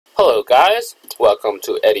Hello guys, welcome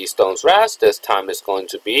to Eddie Stone's Raz. This time is going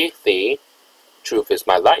to be the Truth is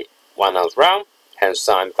My Light 1 ounce round, and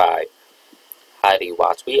signed by Heidi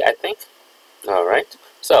Watsby, I think. Alright,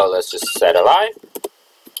 so let's just set it live.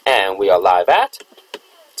 And we are live at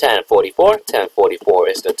 10:44. 10:44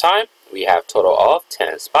 is the time. We have total of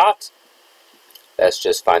 10 spots. Let's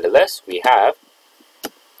just find the list. We have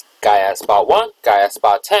guy at spot 1, guy at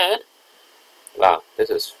spot 10. Wow,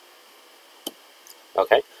 this is...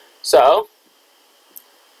 okay. So,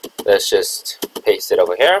 let's just paste it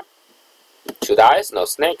over here. 2 dice, no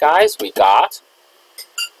snake guys. We got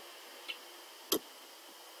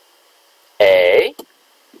a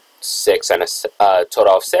 6 and a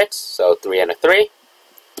total of 6, so 3 and a 3.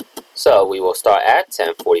 So we will start at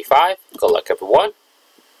 10:45. Good luck everyone.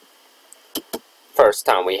 First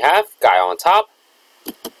time we have guy on top.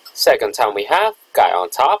 Second time we have guy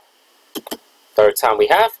on top. Third time we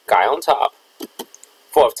have guy on top.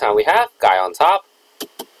 Fourth time we have guy on top.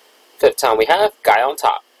 Fifth time we have guy on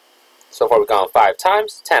top. So far we've gone 5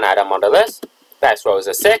 times. 10 item on the list. Next row is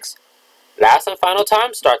a 6. Last and final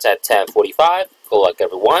time starts at 10:45. Good luck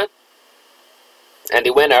everyone. And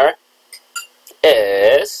the winner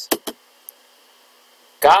is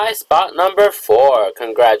guy spot number 4.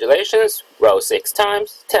 Congratulations. Row 6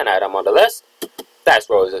 times. 10 item on the list. Next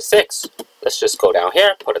row is a 6. Let's just go down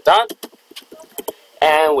here. Put it down.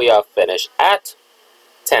 And we are finished at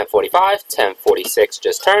 10:45, 10:46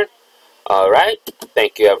 just turned. Alright,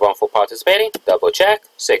 thank you everyone for participating. Double check,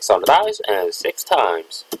 6 on the dice and 6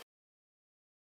 times.